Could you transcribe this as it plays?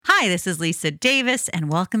Hi, this is Lisa Davis, and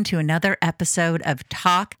welcome to another episode of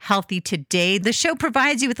Talk Healthy Today. The show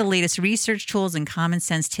provides you with the latest research tools and common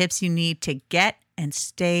sense tips you need to get and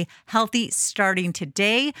stay healthy starting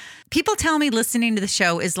today. People tell me listening to the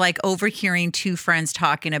show is like overhearing two friends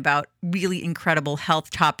talking about really incredible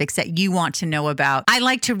health topics that you want to know about. I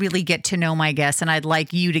like to really get to know my guests, and I'd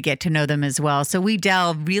like you to get to know them as well. So we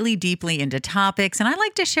delve really deeply into topics, and I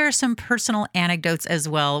like to share some personal anecdotes as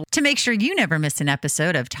well. To make sure you never miss an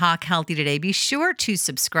episode of Talk Healthy Today, be sure to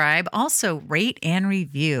subscribe, also rate and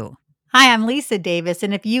review. Hi, I'm Lisa Davis,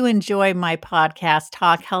 and if you enjoy my podcast,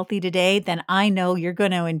 Talk Healthy Today, then I know you're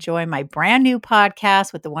going to enjoy my brand new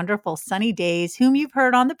podcast with the wonderful Sunny Days, whom you've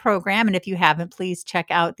heard on the program. And if you haven't, please check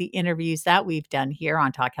out the interviews that we've done here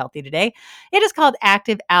on Talk Healthy Today. It is called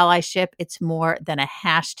Active Allyship. It's more than a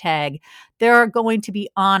hashtag. There are going to be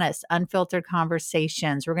honest, unfiltered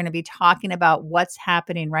conversations. We're going to be talking about what's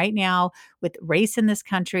happening right now with race in this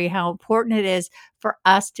country, how important it is for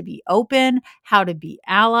us to be open, how to be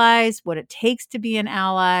allies, what it takes to be an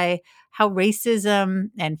ally, how racism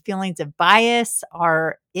and feelings of bias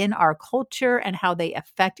are in our culture and how they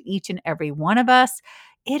affect each and every one of us.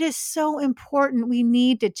 It is so important. We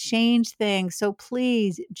need to change things. So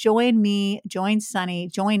please join me, join Sunny,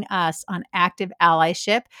 join us on Active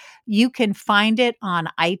Allyship. You can find it on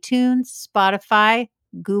iTunes, Spotify,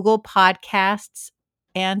 Google Podcasts,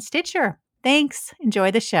 and Stitcher. Thanks.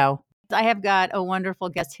 Enjoy the show. I have got a wonderful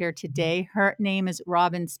guest here today. Her name is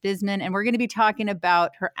Robin Spizman, and we're going to be talking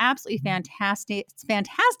about her absolutely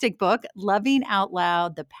fantastic book, Loving Out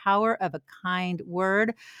Loud, The Power of a Kind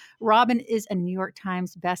Word. Robin is a New York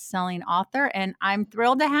Times bestselling author, and I'm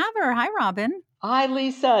thrilled to have her. Hi, Robin. Hi,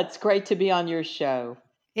 Lisa. It's great to be on your show.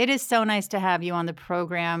 It is so nice to have you on the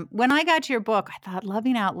program. When I got your book, I thought,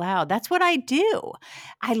 loving out loud, that's what I do.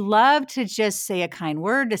 I love to just say a kind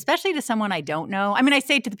word, especially to someone I don't know. I mean, I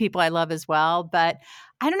say it to the people I love as well, but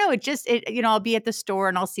I don't know. I'll be at the store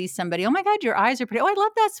and I'll see somebody, oh my God, your eyes are pretty. Oh, I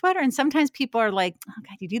love that sweater. And sometimes people are like, oh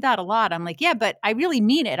God, you do that a lot. I'm like, yeah, but I really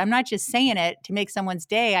mean it. I'm not just saying it to make someone's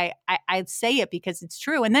day. I say it because it's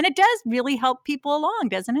true. And then it does really help people along,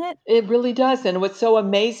 doesn't it? It really does. And what's so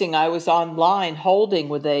amazing, I was online holding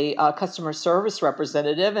with a customer service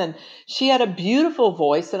representative, and she had a beautiful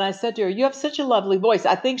voice. And I said to her, "You have such a lovely voice."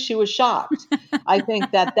 I think she was shocked. I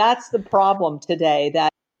think that that's the problem today,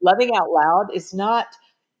 that loving out loud is not,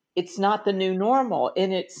 it's not the new normal,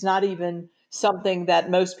 and it's not even something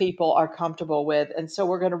that most people are comfortable with. And so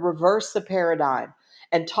we're going to reverse the paradigm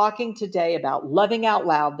and talking today about loving out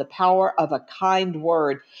loud, the power of a kind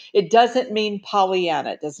word. It doesn't mean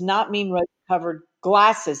Pollyanna, it does not mean rose covered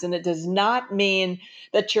glasses, and it does not mean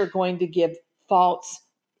that you're going to give false,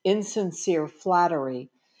 insincere flattery.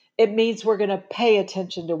 It means we're going to pay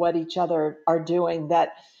attention to what each other are doing that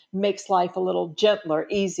makes life a little gentler,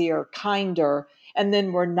 easier, kinder, and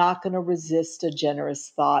then we're not going to resist a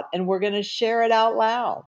generous thought and we're going to share it out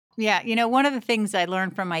loud. Yeah, one of the things I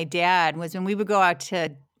learned from my dad was when we would go out to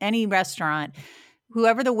any restaurant,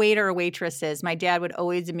 whoever the waiter or waitress is, my dad would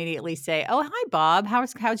always immediately say, "Oh, hi, Bob.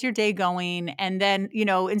 How's your day going?" And then,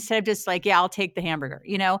 instead of just like, "Yeah, I'll take the hamburger,"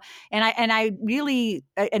 and I really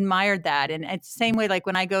admired that. And it's the same way, like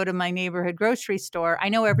when I go to my neighborhood grocery store, I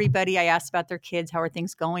know everybody. I ask about their kids, how are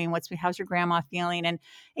things going? How's your grandma feeling? And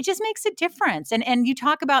it just makes a difference. And you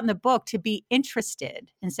talk about in the book to be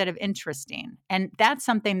interested instead of interesting, and that's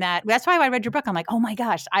something that's why I read your book. I'm like, oh my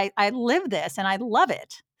gosh, I live this and I love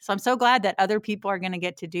it. So I'm so glad that other people are going to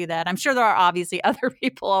get to do that. I'm sure there are obviously other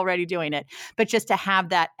people already doing it, but just to have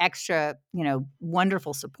that extra,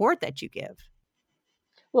 wonderful support that you give.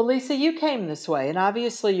 Well, Lisa, you came this way, and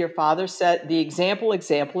obviously your father set the example,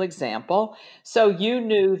 example, example. So you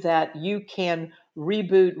knew that you can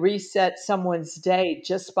reboot, reset someone's day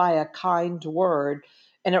just by a kind word.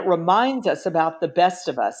 And it reminds us about the best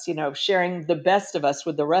of us, sharing the best of us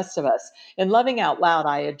with the rest of us. In Loving Out Loud,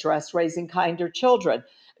 I address raising kinder children,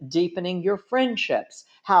 deepening your friendships,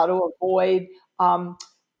 how to avoid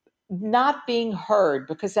not being heard,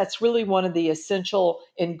 because that's really one of the essential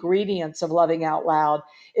ingredients of loving out loud,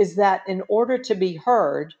 is that in order to be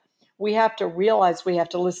heard, we have to realize we have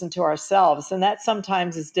to listen to ourselves, and that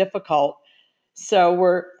sometimes is difficult. So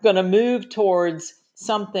we're going to move towards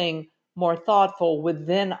something more thoughtful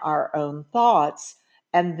within our own thoughts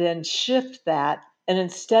and then shift that. And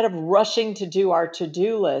instead of rushing to do our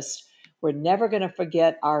to-do list, we're never going to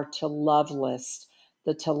forget our to love list.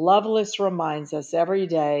 The to love list reminds us every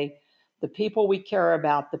day, the people we care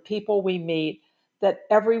about, the people we meet, that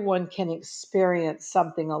everyone can experience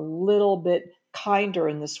something a little bit kinder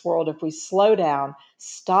in this world if we slow down,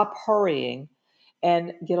 stop hurrying,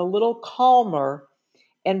 and get a little calmer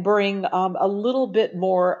and bring a little bit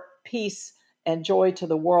more peace and joy to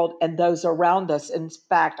the world and those around us. In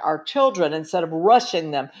fact, our children, instead of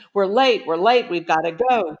rushing them, we're late, we've got to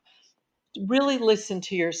go. Really listen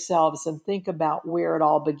to yourselves and think about where it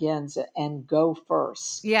all begins and go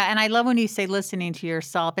first. Yeah, and I love when you say listening to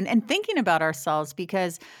yourself and thinking about ourselves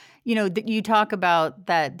because, you know, that you talk about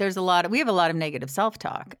that we have a lot of negative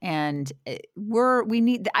self-talk and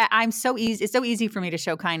I'm so easy. It's so easy for me to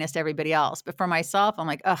show kindness to everybody else. But for myself, I'm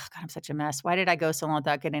like, oh God, I'm such a mess. Why did I go so long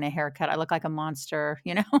without getting a haircut? I look like a monster,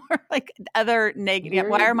 you know, or like other negative. Here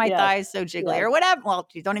Why are you, my yes, thighs so jiggly yes. or whatever? Well,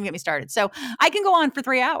 geez, don't even get me started. So I can go on for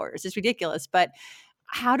 3 hours. It's ridiculous. But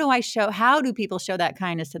how do people show that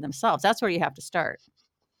kindness to themselves? That's where you have to start.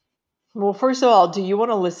 Well, first of all, do you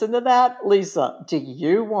want to listen to that, Lisa? Do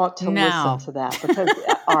you want to listen No. to that? Because,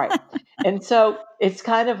 all right. And so it's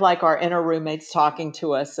kind of like our inner roommates talking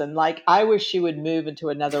to us. And like, I wish she would move into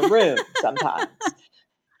another room sometimes.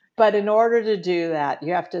 But in order to do that,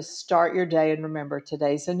 you have to start your day and remember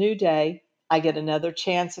today's a new day. I get another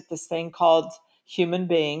chance at this thing called human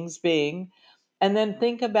beings being. And then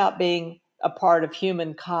think about being a part of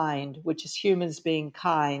humankind, which is humans being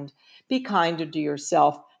kind. Be kinder to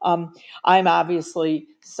yourself. I'm obviously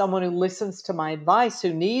someone who listens to my advice,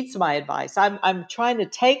 who needs my advice. I'm trying to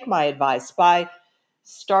take my advice by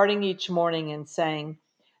starting each morning and saying,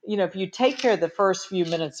 if you take care of the first few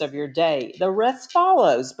minutes of your day, the rest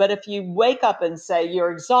follows. But if you wake up and say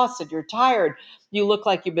you're exhausted, you're tired, you look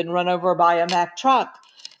like you've been run over by a Mack truck,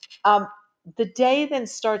 um, the day then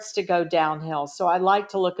starts to go downhill. So I like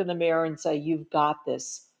to look in the mirror and say, you've got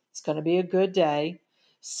this. It's going to be a good day.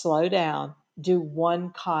 Slow down. Do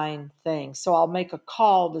one kind thing. So I'll make a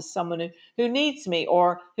call to someone who needs me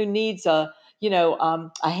or who needs a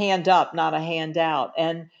hand up, not a handout.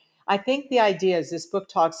 And I think the idea is this book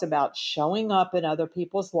talks about showing up in other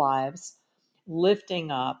people's lives,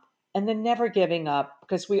 lifting up, and then never giving up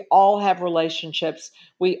because we all have relationships.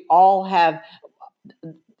 We all have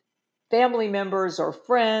family members or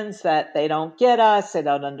friends that they don't get us, they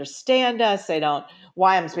don't understand us, they don't,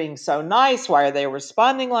 why I'm being so nice, why are they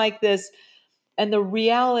responding like this? And the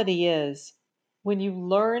reality is, when you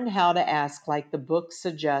learn how to ask, like the book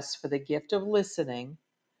suggests, for the gift of listening,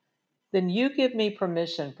 then you give me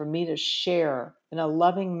permission for me to share in a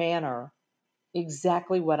loving manner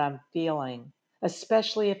exactly what I'm feeling,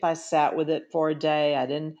 especially if I sat with it for a day. I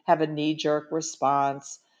didn't have a knee jerk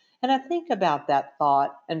response. And I think about that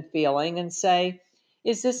thought and feeling and say,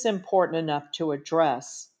 is this important enough to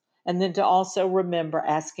address? And then to also remember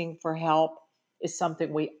asking for help is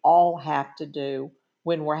something we all have to do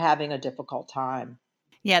when we're having a difficult time.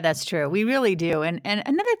 Yeah, that's true. We really do. And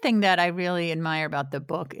another thing that I really admire about the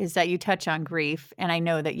book is that you touch on grief. And I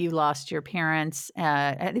know that you lost your parents.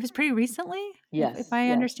 It was pretty recently, if Yes, I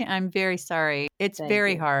yes. understand. I'm very sorry. It's Thank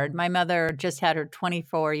very you. hard. My mother just had her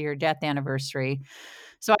 24-year death anniversary.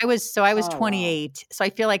 So I was Oh, wow. 28. So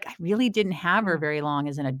I feel like I really didn't have her Mm. very long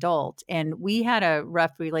as an adult. And we had a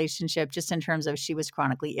rough relationship just in terms of she was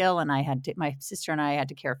chronically ill and my sister and I had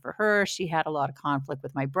to care for her. She had a lot of conflict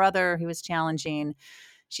with my brother who was challenging.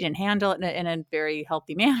 She didn't handle it in a very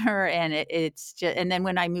healthy manner. And it's just, and then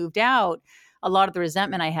when I moved out, a lot of the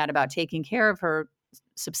resentment I had about taking care of her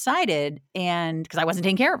subsided and because I wasn't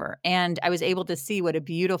taking care of her. And I was able to see what a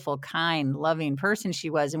beautiful, kind, loving person she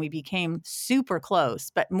was. And we became super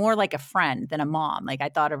close, but more like a friend than a mom. Like I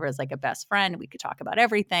thought of her as like a best friend. We could talk about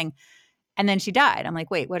everything. And then she died. I'm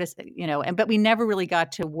like, wait, what is, but we never really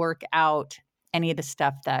got to work out any of the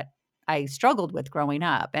stuff that I struggled with growing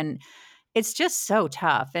up. And it's just so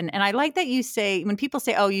tough. And I like that you say when people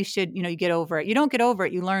say, "Oh, you should, you get over it." You don't get over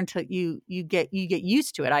it. You learn to you get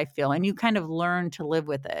used to it, I feel, and you kind of learn to live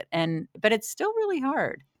with it. And but it's still really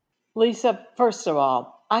hard. Lisa, first of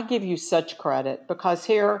all, I give you such credit because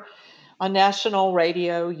here on national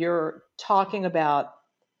radio, you're talking about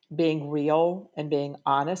being real and being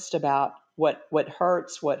honest about what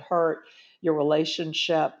hurts, what hurt your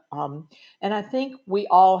relationship. And I think we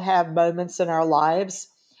all have moments in our lives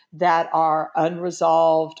that are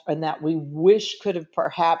unresolved and that we wish could have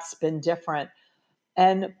perhaps been different.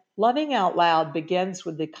 And loving out loud begins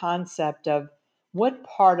with the concept of what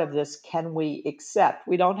part of this can we accept?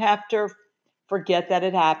 We don't have to forget that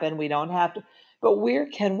it happened. We don't have to, but where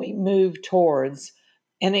can we move towards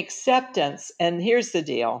an acceptance? And here's the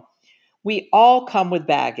deal, we all come with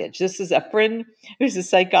baggage. This is a friend who's a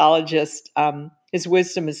psychologist. His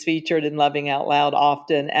wisdom is featured in Loving Out Loud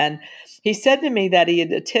often. And he said to me that he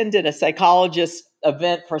had attended a psychologist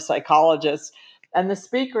event for psychologists. And the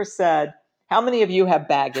speaker said, how many of you have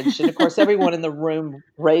baggage? And of course, everyone in the room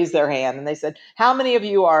raised their hand and they said, how many of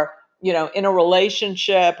you are, in a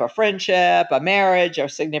relationship, a friendship, a marriage, or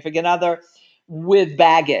significant other with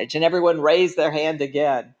baggage, and everyone raised their hand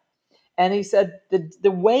again. And he said,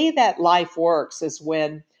 the way that life works is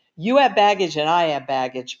when you have baggage and I have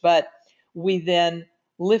baggage, but we then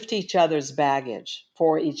lift each other's baggage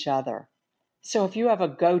for each other. So if you have a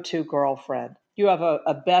go to girlfriend, you have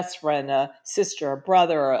a best friend, a sister, a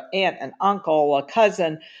brother, an aunt, an uncle, a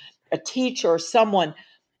cousin, a teacher, someone,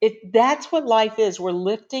 that's what life is. We're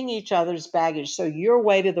lifting each other's baggage. So your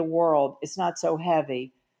weight of the world is not so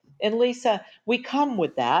heavy. And Lisa, we come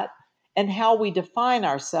with that. And how we define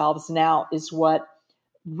ourselves now is what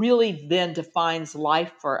really then defines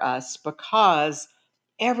life for us, because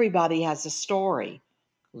everybody has a story.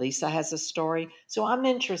 Lisa has a story. So I'm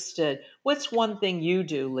interested. What's one thing you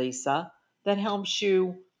do, Lisa, that helps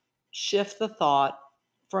you shift the thought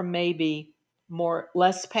from maybe more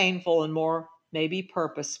less painful and more maybe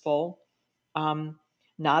purposeful? Um,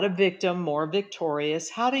 Not a victim, more victorious.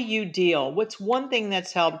 How do you deal? What's one thing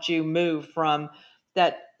that's helped you move from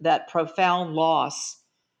that profound loss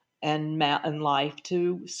and life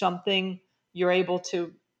to something you're able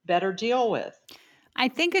to better deal with? I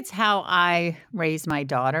think it's how I raise my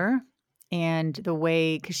daughter and the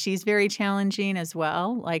way, because she's very challenging as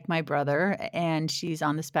well, like my brother, and she's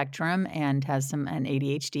on the spectrum and has an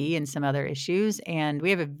ADHD and some other issues. And we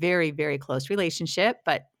have a very, very close relationship,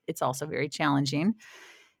 but it's also very challenging.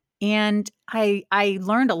 And I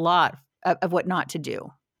learned a lot of what not to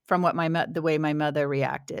do from what the way my mother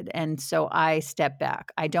reacted. And so I stepped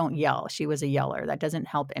back. I don't yell. She was a yeller. That doesn't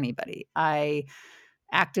help anybody. I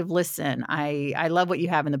active listen. I love what you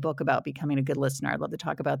have in the book about becoming a good listener. I'd love to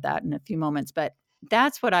talk about that in a few moments, but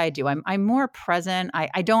that's what I do. I'm more present.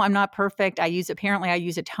 I'm not perfect. I use a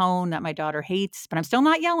tone that my daughter hates, but I'm still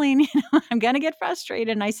not yelling. I'm going to get frustrated.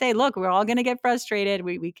 And I say, look, we're all going to get frustrated.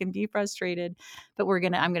 We can be frustrated, but I'm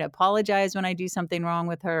going to apologize when I do something wrong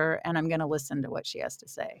with her. And I'm going to listen to what she has to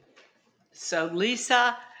say. So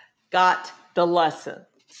Lisa got the lesson.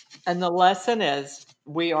 And the lesson is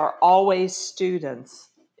we are always students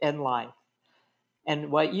in life.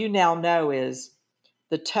 And what you now know is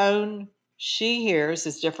the tone she hears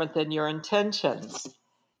is different than your intentions.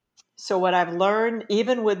 So, what I've learned,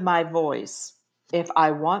 even with my voice, if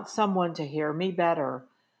I want someone to hear me better,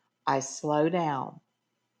 I slow down.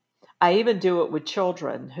 I even do it with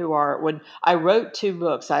children when I wrote 2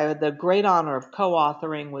 books, I had the great honor of co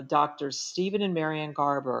authoring with Doctors Stephen and Marianne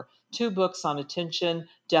Garber, 2 books on attention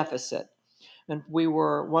deficit. And we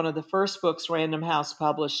were one of the first books Random House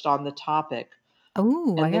published on the topic.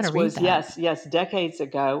 Oh, I And got to this read was, that. yes, decades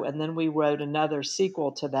ago. And then we wrote another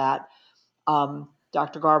sequel to that.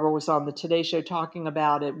 Dr. Garber was on the Today Show talking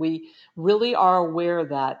about it. We really are aware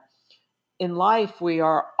that in life we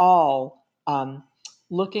are all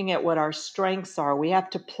looking at what our strengths are. We have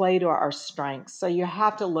to play to our strengths. So you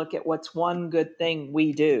have to look at what's one good thing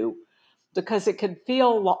we do, because it can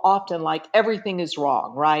feel often like everything is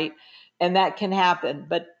wrong, right? And that can happen.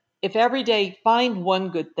 But if every day find one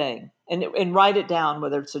good thing and write it down,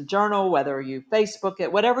 whether it's a journal, whether you Facebook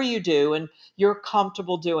it, whatever you do, and you're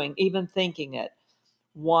comfortable doing, even thinking it,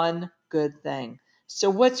 one good thing. So,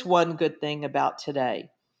 what's one good thing about today?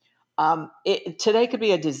 Today could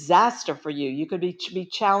be a disaster for you. You could be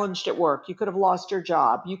challenged at work. You could have lost your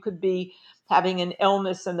job. You could be having an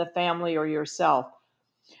illness in the family or yourself.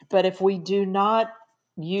 But if we do not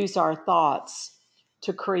use our thoughts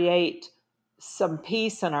to create some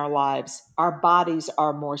peace in our lives, our bodies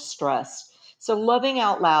are more stressed. So, loving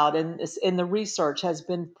out loud in the research has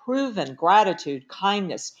been proven, gratitude,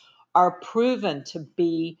 kindness are proven to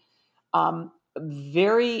be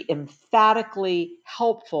very emphatically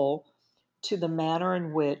helpful to the manner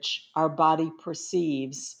in which our body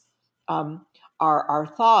perceives um, our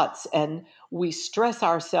thoughts. And we stress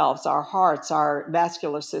ourselves, our hearts, our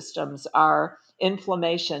vascular systems, our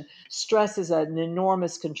inflammation. Stress is an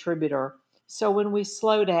enormous contributor. So when we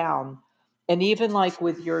slow down, and even like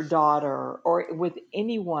with your daughter or with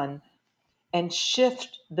anyone, and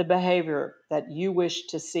shift the behavior that you wish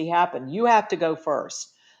to see happen, you have to go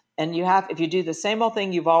first. And if you do the same old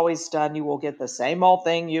thing you've always done, you will get the same old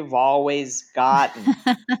thing you've always gotten.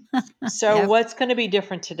 So, Yep. what's going to be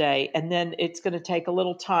different today? And then it's going to take a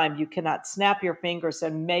little time. You cannot snap your fingers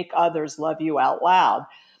and make others love you out loud.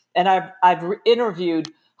 And I've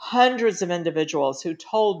interviewed hundreds of individuals who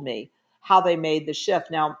told me how they made the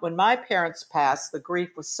shift. Now, when my parents passed, the grief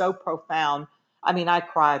was so profound. I mean, I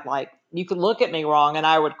cried like you could look at me wrong and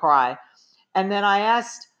I would cry. And then I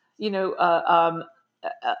asked,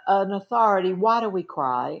 an authority, why do we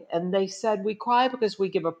cry? And they said, we cry because we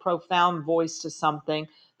give a profound voice to something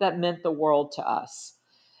that meant the world to us.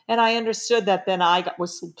 And I understood that then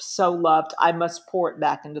was so loved, I must pour it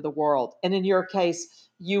back into the world. And in your case,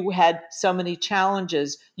 you had so many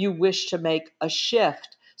challenges, you wish to make a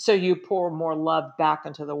shift. So you pour more love back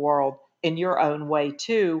into the world in your own way,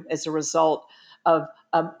 too, as a result of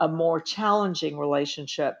a more challenging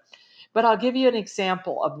relationship. But I'll give you an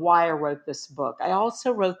example of why I wrote this book. I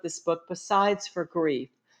also wrote this book besides for grief,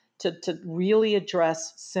 to really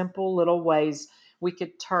address simple little ways we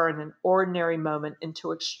could turn an ordinary moment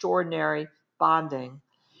into extraordinary bonding.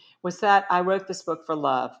 Was that I wrote this book for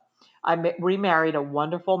love. I remarried a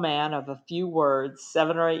wonderful man of a few words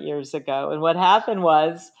 7 or 8 years ago. And what happened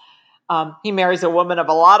was he marries a woman of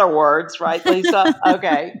a lot of words, right, Lisa?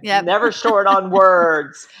 Okay, Yep. never short on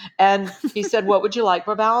words. And he said, "What would you like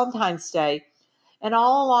for Valentine's Day?" And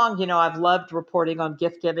all along, I've loved reporting on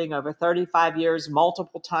gift giving over 35 years,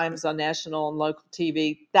 multiple times on national and local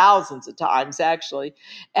TV, thousands of times actually.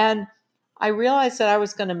 And I realized that I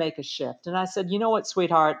was going to make a shift. And I said, "You know what,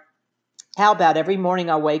 sweetheart? How about every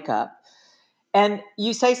morning I wake up and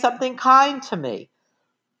you say something kind to me?"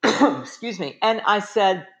 Excuse me. And I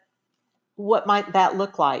said, "What might that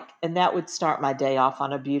look like?" And that would start my day off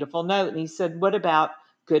on a beautiful note. And he said, "What about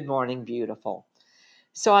good morning, beautiful?"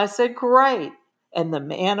 So I said, "Great." And the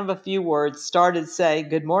man of a few words started saying,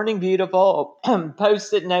 "Good morning, beautiful."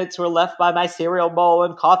 Post-it notes were left by my cereal bowl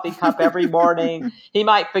and coffee cup every morning. He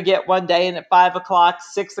might forget one day, and at 5 o'clock,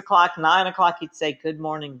 6 o'clock, 9 o'clock, he'd say, "Good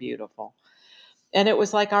morning, beautiful." And it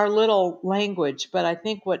was like our little language. But I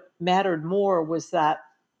think what mattered more was that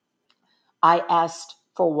I asked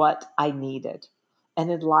for what I needed.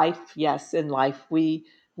 And in life, yes, in life, we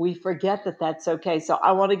forget that that's okay. So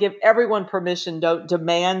I want to give everyone permission. Don't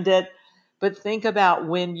demand it, but think about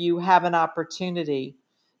when you have an opportunity.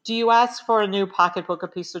 Do you ask for a new pocketbook, a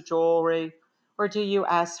piece of jewelry, or do you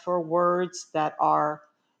ask for words that are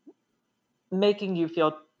making you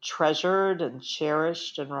feel treasured and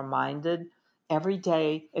cherished and reminded every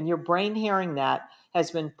day? And your brain hearing that has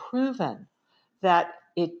been proven that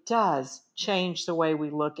it does change the way we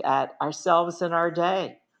look at ourselves and our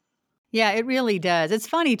day. Yeah, it really does. It's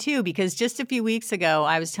funny too, because just a few weeks ago,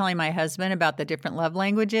 I was telling my husband about the different love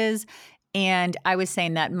languages. And I was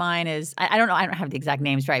saying that mine is, I don't know, I don't have the exact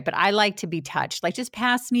names right, but I like to be touched. Like just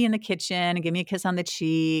pass me in the kitchen and give me a kiss on the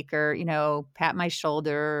cheek or, pat my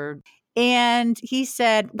shoulder. And he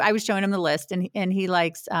said, I was showing him the list and he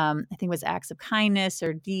likes, I think it was acts of kindness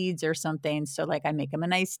or deeds or something. So like I make him a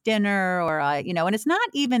nice dinner or, and it's not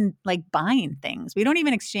even like buying things. We don't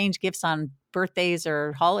even exchange gifts on birthdays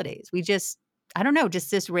or holidays. We just, I don't know, just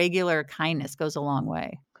this regular kindness goes a long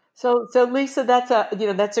way. So Lisa, that's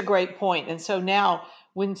a great point. And so now,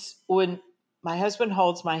 when my husband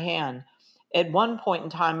holds my hand, at one point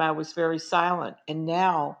in time I was very silent, and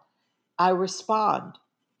now I respond.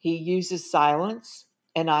 He uses silence,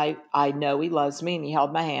 and I know he loves me, and he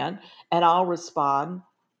held my hand, and I'll respond.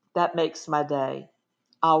 That makes my day.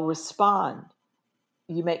 I'll respond.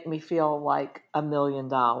 You make me feel like $1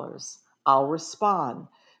 million. I'll respond.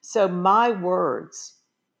 So my words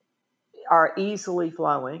are easily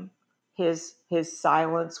flowing. His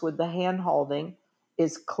silence with the hand holding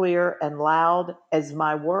is clear and loud as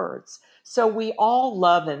my words. So we all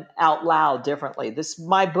love and out loud differently. This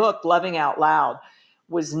my book, Loving Out Loud,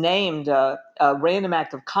 was named a Random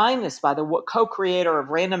Act of Kindness by the co-creator of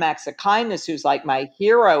Random Acts of Kindness, who's like my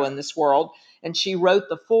hero in this world. And she wrote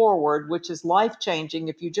the foreword, which is life changing.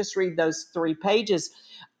 If you just read those 3 pages,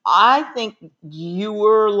 I think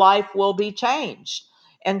your life will be changed.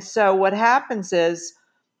 And so what happens is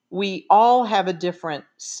we all have a different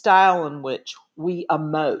style in which we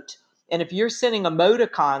emote. And if you're sending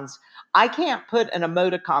emoticons, I can't put an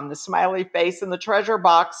emoticon, the smiley face, in the treasure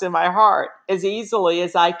box in my heart as easily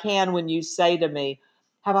as I can when you say to me,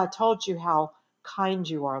 "Have I told you how kind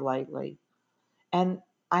you are lately?" And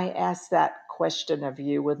I ask that question of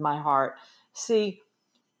you with my heart. See,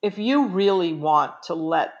 if you really want to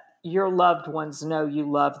let your loved ones know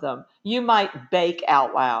you love them, you might bake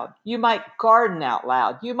out loud. You might garden out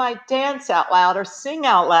loud. You might dance out loud or sing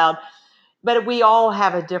out loud. But we all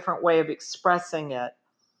have a different way of expressing it.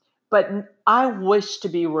 But I wish to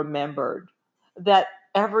be remembered that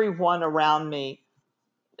everyone around me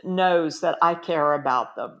knows that I care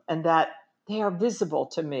about them and that they are visible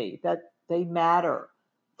to me, that they matter,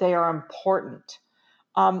 they are important.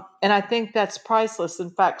 And I think that's priceless. In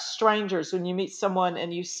fact, strangers, when you meet someone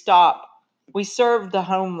and you stop, we served the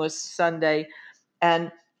homeless Sunday,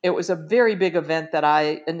 and it was a very big event that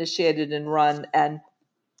I initiated and run. And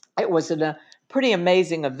it was a pretty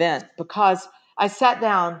amazing event because I sat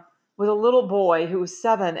down with a little boy who was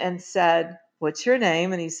 7 and said, "What's your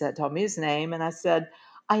name?" And he told me his name. And I said,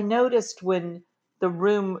 "I noticed when the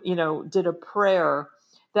room, did a prayer,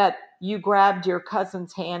 that you grabbed your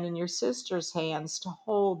cousin's hand and your sister's hands to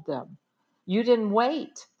hold them. You didn't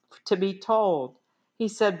wait to be told. He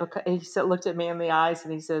said, looked at me in the eyes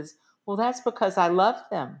and he says, well, that's because I love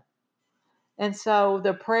them. And so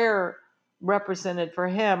the prayer represented for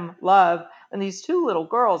him love. And these two little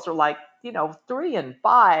girls are like, 3 and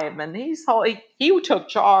 5. And he took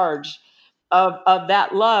charge of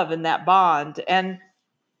that love and that bond. And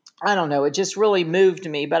I don't know, it just really moved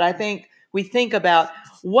me. But I think we think about,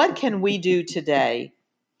 what can we do today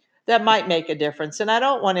that might make a difference? And I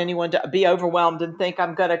don't want anyone to be overwhelmed and think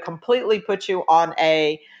I'm going to completely put you on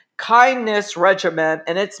a kindness regimen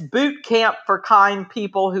and it's boot camp for kind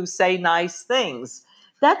people who say nice things.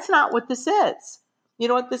 That's not what this is. You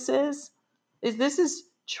know what this is? This is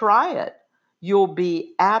try it. You'll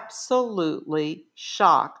be absolutely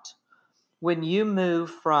shocked when you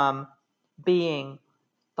move from being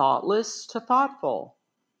thoughtless to thoughtful.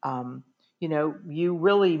 Um, you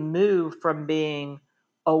really move from being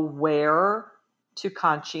aware to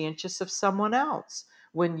conscientious of someone else.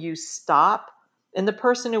 When you stop, and the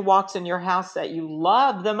person who walks in your house that you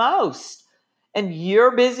love the most, and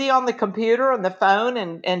you're busy on the computer, on the phone,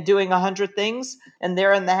 and doing 100 things, and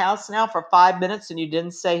they're in the house now for 5 minutes and you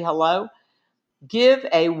didn't say hello, give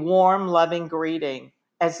a warm, loving greeting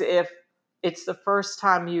as if it's the first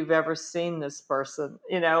time you've ever seen this person,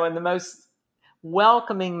 in the most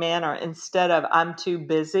welcoming manner, instead of I'm too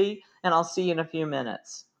busy and I'll see you in a few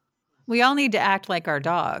minutes. We all need to act like our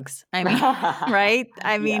dogs. I mean, right?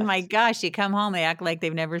 I mean, my Yes. gosh, you come home, they act like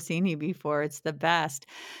they've never seen you before. It's the best.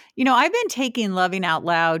 I've been taking Loving Out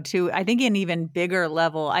Loud to, I think, an even bigger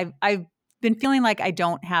level. I've been feeling like I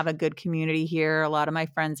don't have a good community here. A lot of my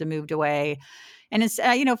friends have moved away. And it's,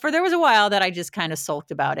 there was a while that I just kind of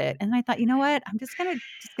sulked about it. And I thought, you know what? I'm just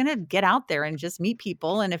gonna get out there and just meet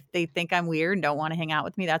people. And if they think I'm weird and don't want to hang out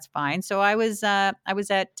with me, that's fine. So I was at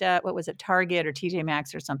what was it, Target or TJ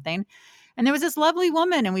Maxx or something. And there was this lovely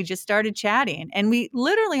woman and we just started chatting. And we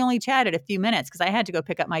literally only chatted a few minutes because I had to go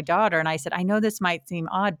pick up my daughter. And I said, I know this might seem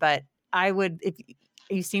odd, but I would, if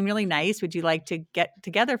you seem really nice, would you like to get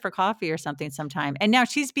together for coffee or something sometime? And now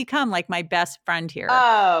she's become like my best friend here.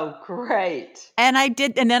 Oh, great. And I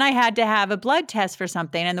did, and then I had to have a blood test for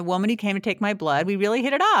something. And the woman who came to take my blood, we really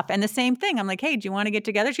hit it off. And the same thing, I'm like, hey, do you want to get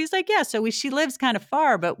together? She's like, yeah. So she lives kind of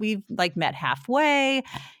far, but we've like met halfway.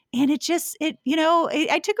 And I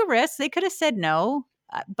took a risk. They could have said no,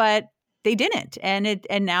 but they didn't. And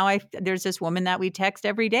now there's this woman that we text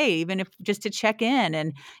every day, even if just to check in.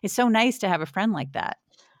 And it's so nice to have a friend like that.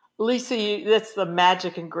 Lisa, that's the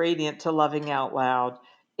magic ingredient to Loving Out Loud,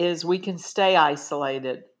 is we can stay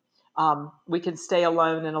isolated. We can stay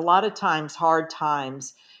alone. And a lot of times, hard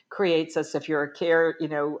times creates us, if you're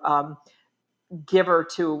a giver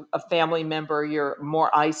to a family member, you're more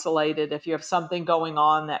isolated. If you have something going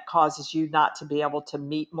on that causes you not to be able to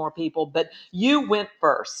meet more people, but you went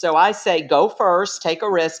first. So I say, go first, take a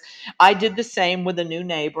risk. I did the same with a new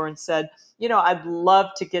neighbor and said, I'd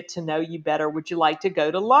love to get to know you better. Would you like to go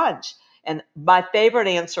to lunch? And my favorite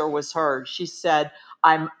answer was hers. She said,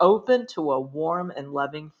 I'm open to a warm and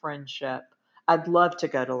loving friendship. I'd love to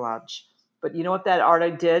go to lunch. But you know what that Arta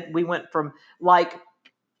did? We went from like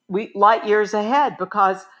light years ahead,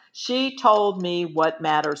 because she told me what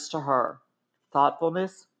matters to her: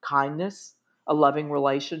 thoughtfulness, kindness, a loving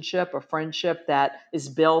relationship, a friendship that is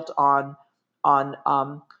built on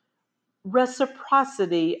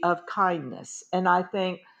reciprocity of kindness. And I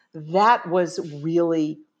think that was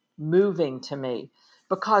really moving to me,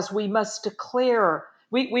 because we must declare.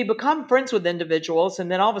 We become friends with individuals,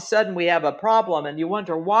 and then all of a sudden we have a problem and you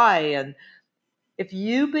wonder why. And if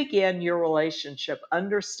you begin your relationship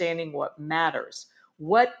understanding what matters,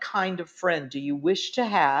 what kind of friend do you wish to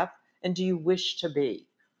have and do you wish to be?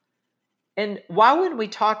 And why wouldn't we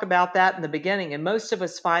talk about that in the beginning? And most of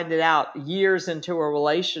us find it out years into a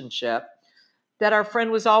relationship, that our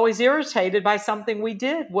friend was always irritated by something we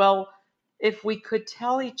did. Well, if we could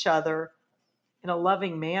tell each other in a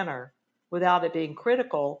loving manner without it being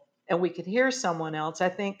critical, and we could hear someone else, I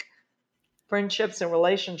think friendships and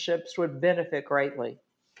relationships would benefit greatly.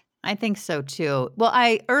 I think so too.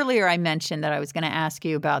 Well, earlier I mentioned that I was going to ask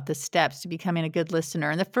you about the steps to becoming a good listener.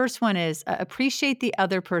 And the first one is appreciate the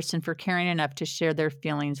other person for caring enough to share their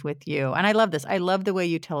feelings with you. And I love this. I love the way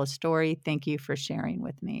you tell a story. Thank you for sharing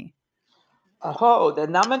with me. Oh,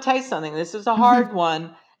 then I'm going to tell you something. This is a hard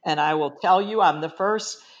one. And I will tell you, I'm the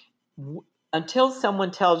first, until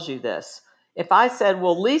someone tells you this. If I said,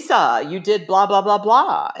 well, Lisa, you did blah, blah, blah,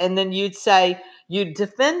 blah, and then you'd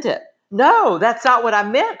defend it. No, that's not what I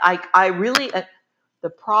meant. I really, the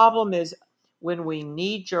problem is when we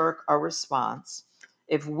knee jerk a response,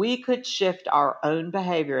 if we could shift our own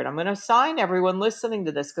behavior, and I'm going to assign everyone listening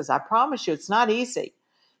to this because I promise you it's not easy.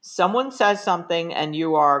 Someone says something and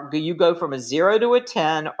you go from a 0 to a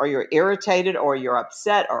 10, or you're irritated or you're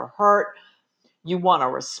upset or hurt. You want to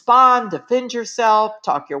respond, defend yourself,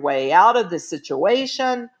 talk your way out of the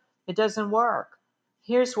situation. It doesn't work.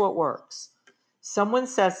 Here's what works. Someone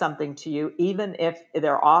says something to you, even if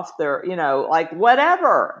they're off their, like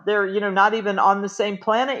whatever, they're, not even on the same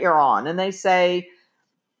planet you're on. And they say,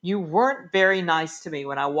 you weren't very nice to me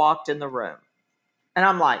when I walked in the room. And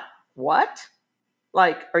I'm like, what?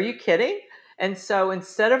 Like, are you kidding? And so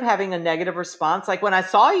instead of having a negative response, like when I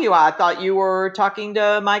saw you, I thought you were talking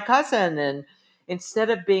to my cousin. And instead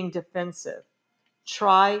of being defensive,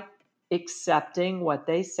 try accepting what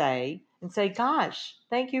they say and say, gosh,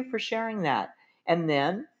 thank you for sharing that. And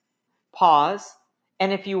then pause.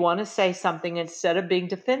 And if you want to say something, instead of being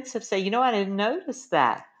defensive, say, I didn't notice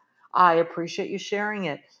that. I appreciate you sharing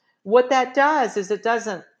it. What that does is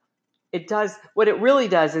what it really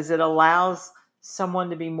does is it allows someone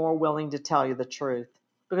to be more willing to tell you the truth,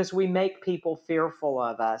 because we make people fearful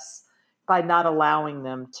of us by not allowing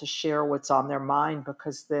them to share what's on their mind,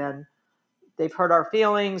 because then they've hurt our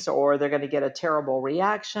feelings or they're going to get a terrible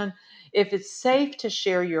reaction. If it's safe to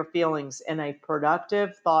share your feelings in a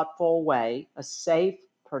productive, thoughtful way, a safe,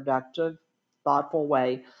 productive, thoughtful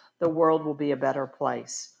way, the world will be a better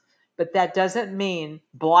place. But that doesn't mean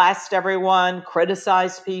blast everyone,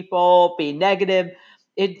 criticize people, be negative.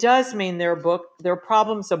 It does mean there are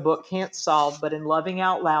problems a book can't solve, but in Loving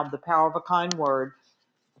Out Loud, The Power of a Kind Word,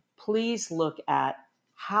 please look at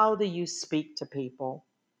how do you speak to people.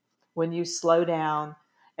 When you slow down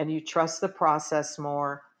and you trust the process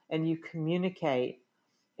more and you communicate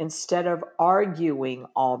instead of arguing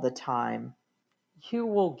all the time, you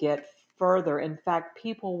will get further. In fact,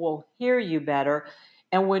 people will hear you better.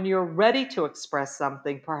 And when you're ready to express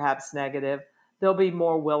something, perhaps negative, they'll be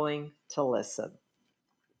more willing to listen.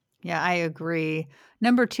 Yeah, I agree.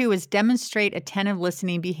 Number 2 is demonstrate attentive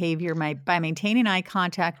listening behavior by maintaining eye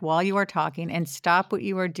contact while you are talking, and stop what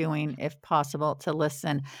you are doing, if possible, to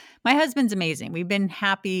listen. My husband's amazing. We've been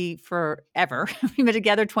happy forever. We've been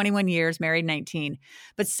together 21 years, married 19.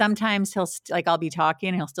 But sometimes I'll be talking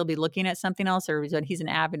and he'll still be looking at something else, or he's an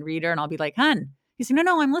avid reader, and I'll be like, "Hun." He's like,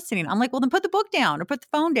 "No, I'm listening." I'm like, "Well, then put the book down or put the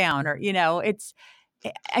phone down," or,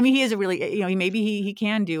 he is a really, maybe he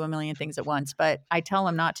can do a million things at once, but I tell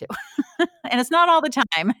him not to. And it's not all the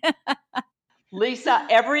time. Lisa,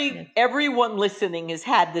 everyone listening has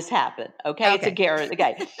had this happen. Okay. It's a Okay. guarantee.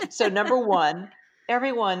 Okay. So number one,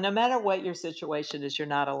 everyone, no matter what your situation is, you're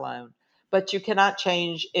not alone. But you cannot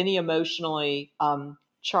change any emotionally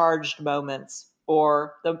charged moments,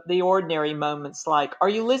 or the ordinary moments like, are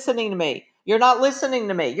you listening to me? You're not listening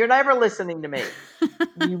to me. You're never listening to me.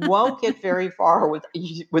 You won't get very far with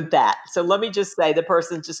that. So let me just say, the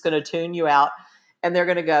person's just going to tune you out, and they're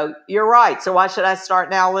going to go, you're right. So why should I start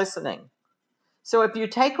now listening? So if you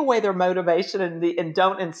take away their motivation and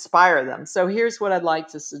don't inspire them. So here's what I'd like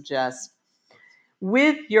to suggest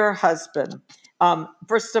with your husband.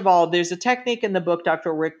 First of all, there's a technique in the book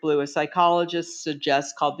Dr. Rick Blue, a psychologist,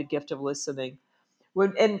 suggests, called the gift of listening.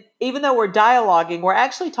 And even though we're dialoguing, we're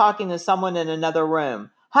actually talking to someone in another room.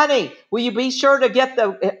 Honey, will you be sure to get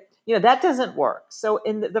that doesn't work. So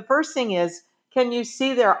the first thing is, can you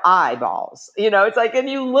see their eyeballs? It's like, can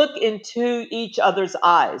you look into each other's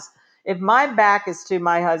eyes? If my back is to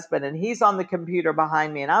my husband and he's on the computer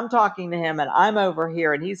behind me and I'm talking to him and I'm over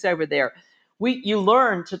here and he's over there, you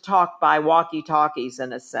learn to talk by walkie-talkies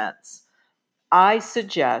in a sense. I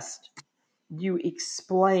suggest you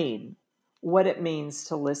explain what it means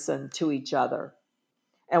to listen to each other.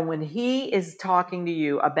 And when he is talking to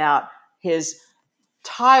you about his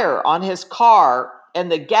tire on his car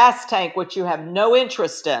and the gas tank, which you have no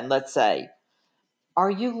interest in, let's say, are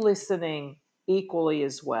you listening equally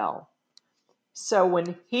as well? So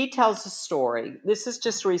when he tells a story, this is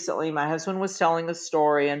just recently, my husband was telling a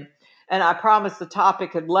story, and I promise the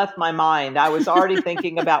topic had left my mind. I was already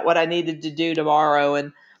thinking about what I needed to do tomorrow,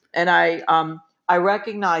 and I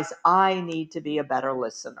recognize I need to be a better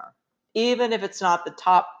listener, even if it's not the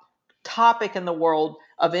top topic in the world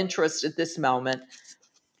of interest at this moment.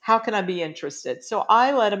 How can I be interested? So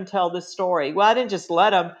I let him tell the story. Well, I didn't just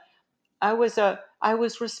let him. I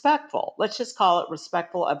was respectful. Let's just call it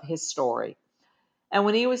respectful of his story. And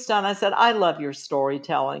when he was done, I said, I love your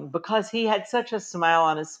storytelling, because he had such a smile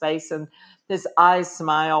on his face, and his eyes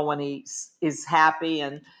smile when he is happy.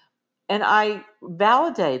 And I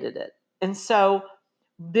validated it. And so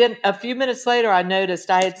then a few minutes later, I noticed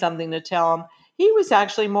I had something to tell him. He was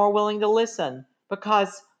actually more willing to listen,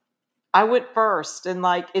 because I went first, and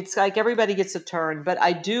like it's like everybody gets a turn, but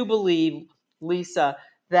I do believe, Lisa,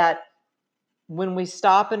 that when we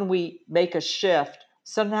stop and we make a shift,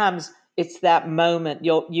 sometimes it's that moment.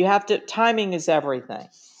 You have to, timing is everything.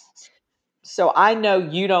 So I know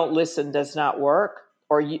you don't listen does not work,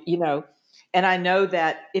 or you know, and I know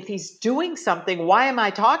that if he's doing something, why am I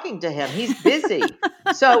talking to him? He's busy.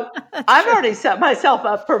 So That's I've true. already set myself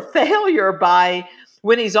up for failure by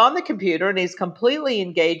when he's on the computer and he's completely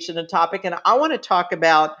engaged in a topic, and I want to talk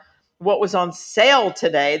about what was on sale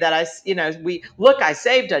today that we look, I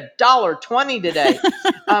saved $1.20 today.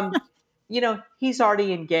 um, he's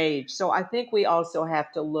already engaged. So I think we also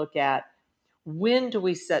have to look at, when do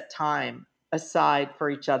we set time aside for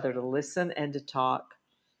each other to listen and to talk?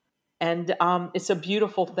 And it's a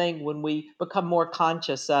beautiful thing when we become more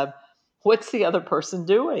conscious of what's the other person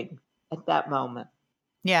doing at that moment.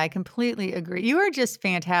 Yeah, I completely agree. You are just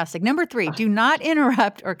fantastic. Number 3, do not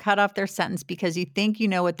interrupt or cut off their sentence because you think you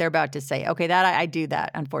know what they're about to say. Okay, that I do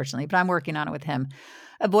that, unfortunately, but I'm working on it with him.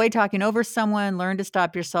 Avoid talking over someone, learn to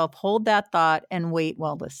stop yourself, hold that thought, and wait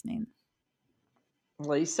while listening.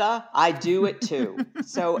 Lisa, I do it too.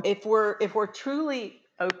 So if we're truly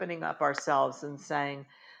opening up ourselves and saying,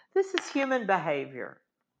 this is human behavior.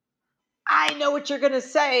 I know what you're going to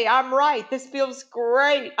say. I'm right. This feels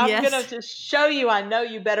great. I'm going to Yes. just show you I know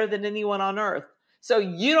you better than anyone on earth. So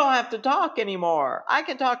you don't have to talk anymore. I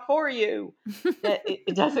can talk for you. That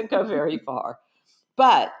it doesn't go very far.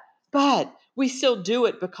 But we still do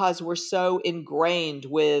it because we're so ingrained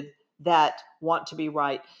with that want to be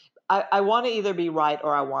right. I want to either be right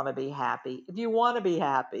or I want to be happy. If you want to be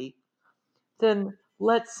happy, then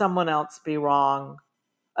let someone else be wrong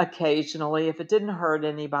occasionally if it didn't hurt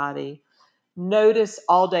anybody. Notice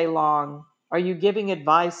all day long, are you giving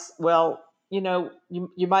advice? Well, you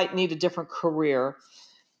might need a different career,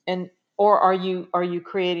 and or are you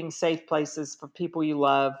creating safe places for people you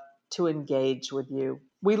love to engage with you?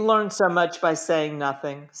 We learn so much by saying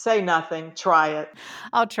nothing. Say nothing, try it.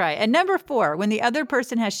 I'll try. And number 4, when the other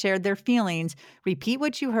person has shared their feelings, repeat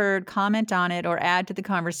what you heard, comment on it, or add to the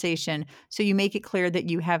conversation so you make it clear that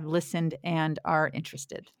you have listened and are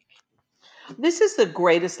interested. This is the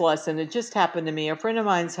greatest lesson. It just happened to me. A friend of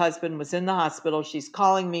mine's husband was in the hospital. She's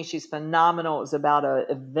calling me. She's phenomenal. It was about an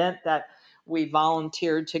event that we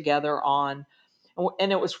volunteered together on.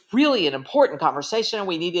 And it was really an important conversation.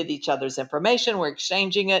 We needed each other's information. We're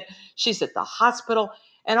exchanging it. She's at the hospital.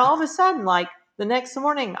 And all of a sudden, like the next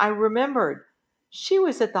morning, I remembered she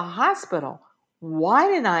was at the hospital. Why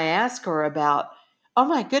didn't I ask her about, oh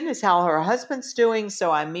my goodness, how her husband's doing?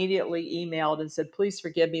 So I immediately emailed and said, please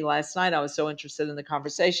forgive me. Last night I was so interested in the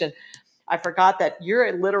conversation. I forgot that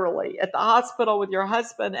you're literally at the hospital with your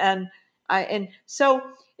husband. And so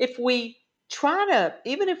if we try to,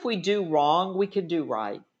 even if we do wrong, we can do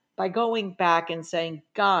right by going back and saying,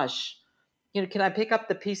 gosh, can I pick up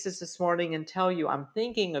the pieces this morning and tell you I'm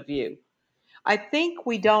thinking of you? I think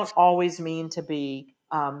we don't always mean to be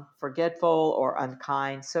forgetful or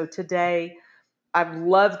unkind. So today, I've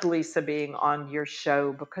loved, Lisa, being on your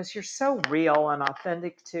show because you're so real and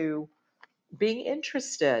authentic to being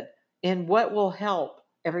interested in what will help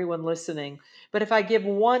everyone listening. But if I give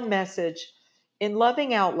one message, in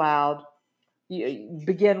loving out loud, you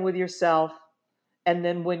begin with yourself. And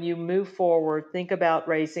then when you move forward, think about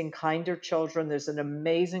raising kinder children. There's an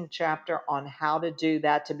amazing chapter on how to do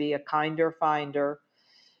that, to be a kinder finder,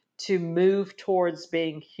 to move towards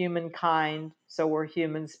being humankind. So we're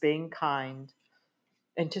humans being kind.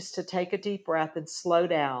 And just to take a deep breath and slow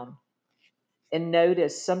down and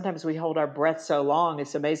notice, sometimes we hold our breath so long,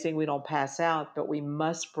 it's amazing we don't pass out, but we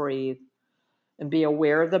must breathe and be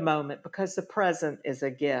aware of the moment because the present is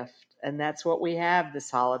a gift. And that's what we have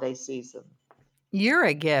this holiday season. You're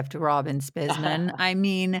a gift, Robin Spisman. I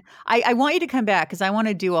mean, I want you to come back because I want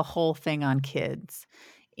to do a whole thing on kids.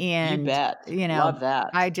 You And, bet. Love that.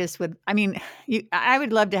 I just would, I mean, I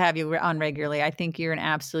would love to have you on regularly. I think you're an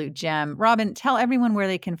absolute gem. Robin, tell everyone where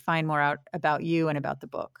they can find more out about you and about the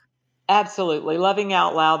book. Absolutely. Loving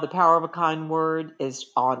Out Loud, The Power of a Kind Word is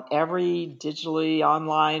on every digitally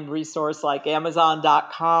online resource like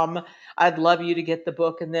Amazon.com. I'd love you to get the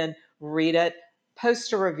book and then read it.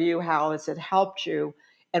 Post a review. How has it helped you?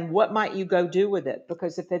 And what might you go do with it?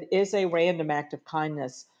 Because if it is a random act of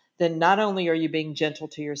kindness, then not only are you being gentle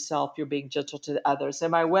to yourself, you're being gentle to others.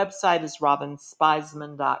 And my website is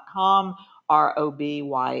robinspisman.com,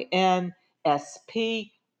 ROBYNSPIZMAN.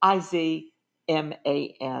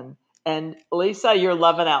 And Lisa, you're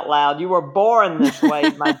loving out loud. You were born this way,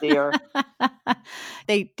 my dear.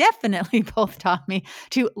 They definitely both taught me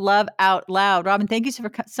to love out loud. Robin, thank you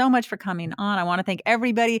so much for coming on. I want to thank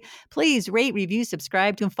everybody. Please rate, review,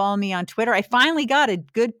 subscribe to, and follow me on Twitter. I finally got a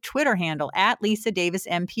good Twitter handle at Lisa Davis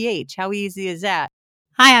MPH. How easy is that?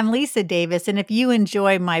 Hi, I'm Lisa Davis, and if you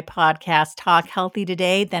enjoy my podcast, Talk Healthy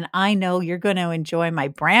Today, then I know you're going to enjoy my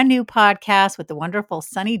brand new podcast with the wonderful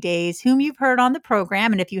Sunny Days, whom you've heard on the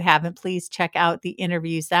program. And if you haven't, please check out the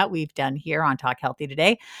interviews that we've done here on Talk Healthy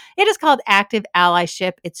Today. It is called Active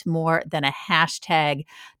Allyship. It's more than a hashtag.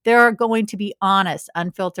 There are going to be honest,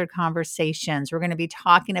 unfiltered conversations. We're going to be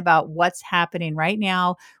talking about what's happening right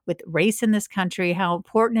now with race in this country, how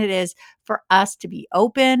important it is for us to be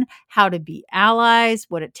open, how to be allies,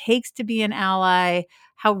 what it takes to be an ally,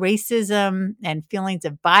 how racism and feelings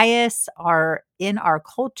of bias are in our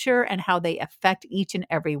culture and how they affect each and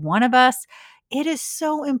every one of us. It is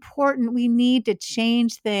so important. We need to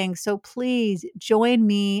change things. So please join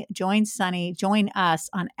me, join Sunny, join us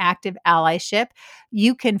on Active Allyship.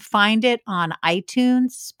 You can find it on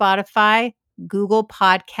iTunes, Spotify, Google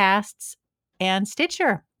Podcasts, and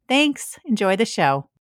Stitcher. Thanks. Enjoy the show.